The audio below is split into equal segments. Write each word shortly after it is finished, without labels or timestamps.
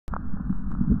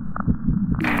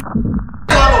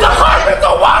The carpet's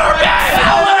a water bed!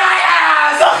 That's what I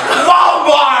asked!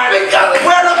 Walmart! Because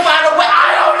where to find a way?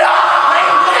 I don't know!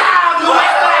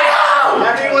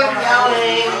 Everyone's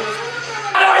yelling.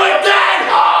 We're dead!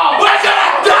 We're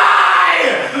gonna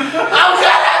die! I'm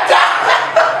gonna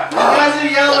die! You guys are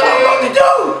yelling.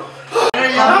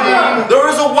 There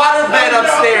was a water bed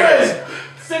upstairs.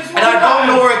 And I don't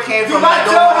know where it came from. I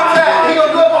don't know.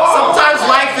 Sometimes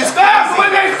life is crazy. What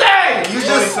they say? You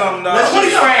just Let's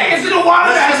just spray. Is it a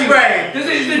water vacuum? This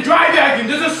is the dry vacuum.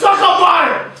 Does it suck up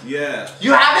water? Yeah.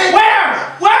 You have it? Where?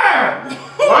 Where?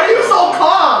 Why are you so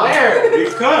calm? Where?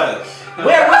 Because.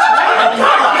 Where? Which one?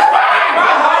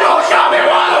 Don't show me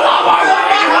water. Walmart.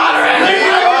 Water in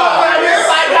here.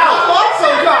 Find out. I'm so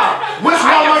calm. Which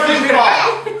Walmart did you call?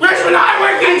 Richmond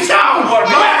Highway, Kingstown.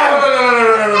 No.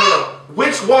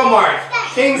 Which Walmart?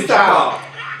 Kingstown.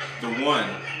 The one.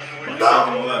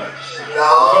 7-Eleven. No.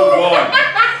 The one.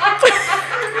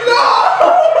 No.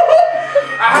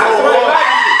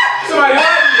 Somebody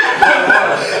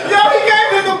Yo, he gave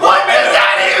me the What does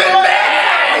that even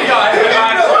mean? What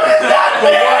does that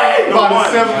mean? The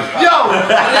one. Yo,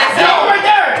 right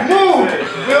there. move.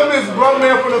 Film this grown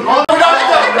man from the We don't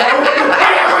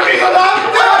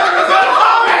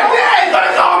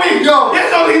Yo,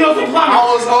 There's only no supply. I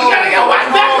was home. We gotta get wet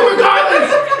back regardless.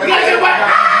 We gotta get wet.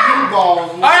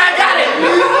 Alright, I got it.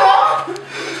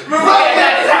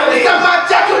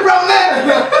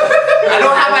 I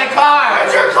don't have my car.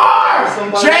 Where's your car?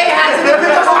 Jay has it.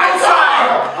 Pick up my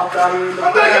car.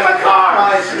 I'm gonna get my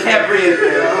car. Can't breathe.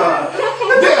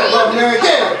 Yeah, look, man,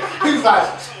 yeah. He's like,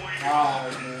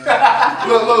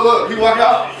 look. He walked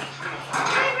out.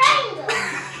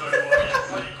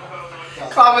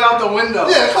 Climbing out the window.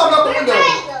 Yeah, come out the window.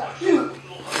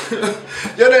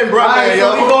 Your name Brock, man,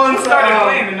 yo. We going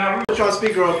inside. Put you on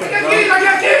speaker real quick, bro. I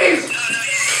got keys.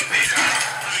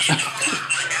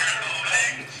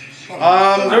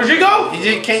 There you go.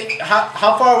 You can't,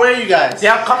 how far away are you guys?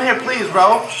 Yeah, come here, please,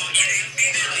 bro.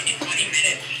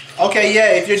 Okay,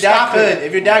 yeah, if you're that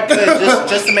good,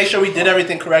 just to make sure we did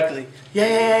everything correctly.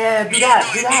 Yeah. Do that.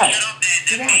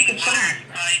 Good shot.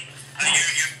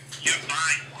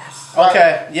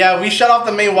 Okay, yeah, we shut off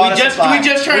the main water supply. We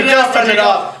just turned it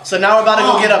off. So now we're about to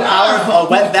go get a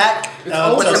wet vac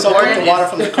to soak up the water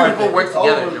from the carpet. People work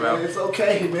together, bro. It's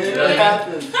okay, man. It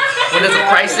happens. When there's a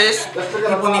crisis,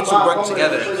 people need to work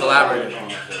together, collaborate.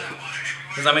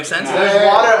 Does that make sense? There's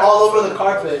water all over the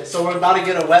carpet, so we're about to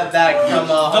get a wet vac from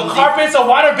The carpet's a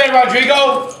water bed,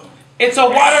 Rodrigo. It's a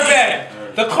water bed.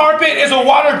 The carpet is a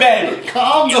water bed.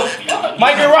 Calm the fuck.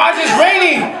 My garage is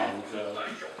raining.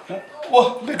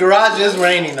 Well, The garage is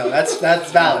raining though. That's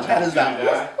valid. That is valid.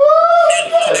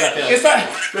 it's not.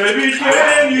 Baby,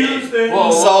 can you stay?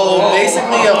 So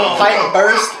basically, a pipe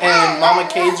burst in Mama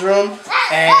Cade's room,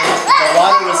 and the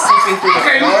water was seeping through the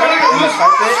floor and the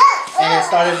carpet, and it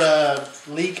started to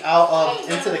leak out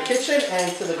into the kitchen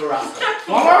and to the garage.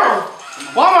 Walmart.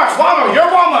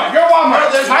 You're Walmart.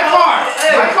 My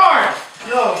car.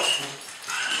 Yo,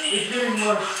 it's getting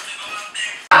worse.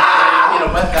 Get a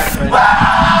wet vac ready.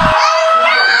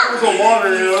 There's a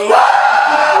water, yo.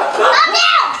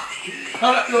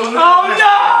 Oh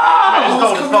no!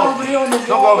 Don't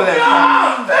go over there. I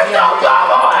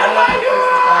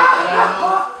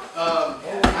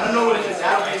don't know what it is.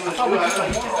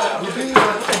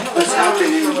 What's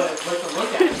happening?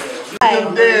 He's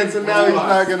dance and now he's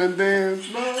not gonna dance.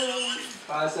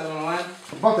 571.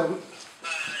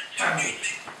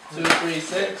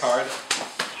 236. Card.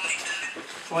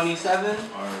 27. No.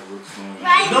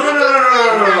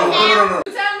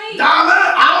 Tell me.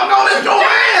 Dominic, I don't know this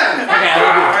Joanne.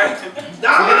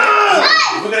 Dominic,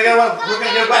 we're gonna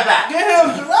get right back. Get him!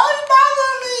 Why you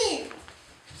bothering me?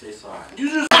 Say sorry. Get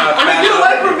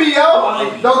away from me, yo!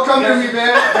 Don't come near me,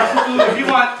 man. If you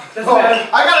want, that's Oh, bad.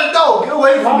 I gotta go. Get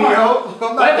away from me, yo.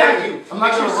 I'm not going. I'm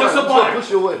not Six gonna of water. push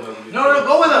you away. No,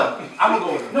 go with him. I'm gonna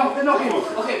go with him. No.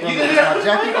 Okay, you get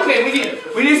Okay,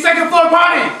 we need second floor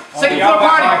party. Second floor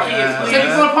party. Hey,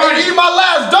 eat my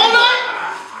last donut?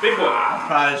 Big boy.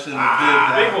 Probably shouldn't have did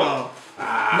that. Big one.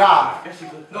 Nah.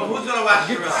 No, who's gonna watch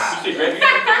the rest?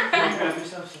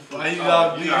 Why you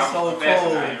gotta be so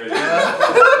cold?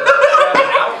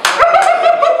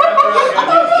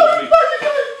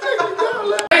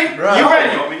 You ready?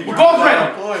 We're both ready.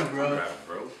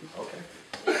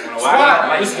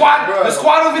 The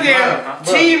squad over there.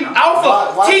 Team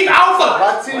Alpha. Why Team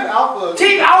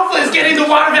Alpha is getting the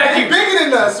water vacuum? Bigger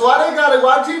than us. That's why they got it.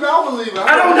 Why Team Alpha leave?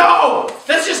 I don't know.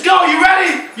 Let's just go. You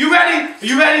ready? You ready? Are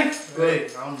you ready? Hey,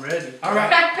 I'm ready. All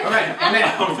right. I'm in.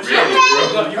 I'm ready,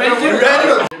 bro. You ready? You ready?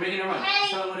 You're making a run.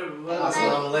 Tell them whatever.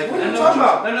 Assalamu alaikum. Let them know what you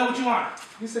want. Let them know what you want.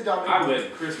 He said y'all I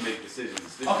let Chris make decisions.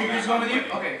 This Okay, is you're just not going with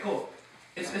you? my Okay, cool.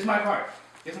 It's my part.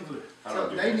 Get some food. I don't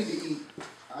do They this. need to eat.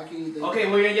 I can eat. Okay,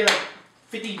 well, you're gonna get like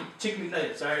 50 chicken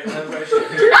nuggets, alright? That's right.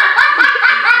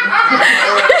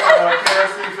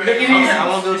 Make it easy. I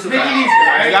won't go too Make it fast. easy,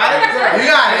 alright? You got it? You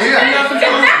got it. You got Clean it. up some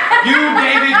food. You,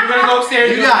 David, you're gonna go upstairs.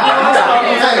 You got it.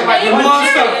 You got it. You want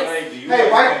stuff. Hey, do you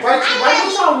Hey, why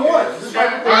which y'all want? Just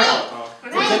write it down.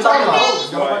 What you talking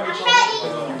about? Don't write it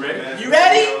down. You ready? You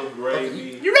ready?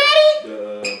 Gravy. You ready?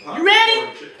 You ready?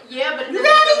 Yeah, but You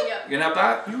ready? You gonna have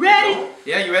that? You ready?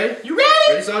 Yeah, you ready? You ready?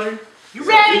 Ready, soldier? You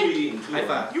ready? High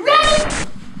five. You ready?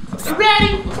 You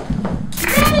ready? You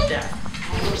ready?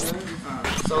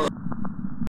 Solo.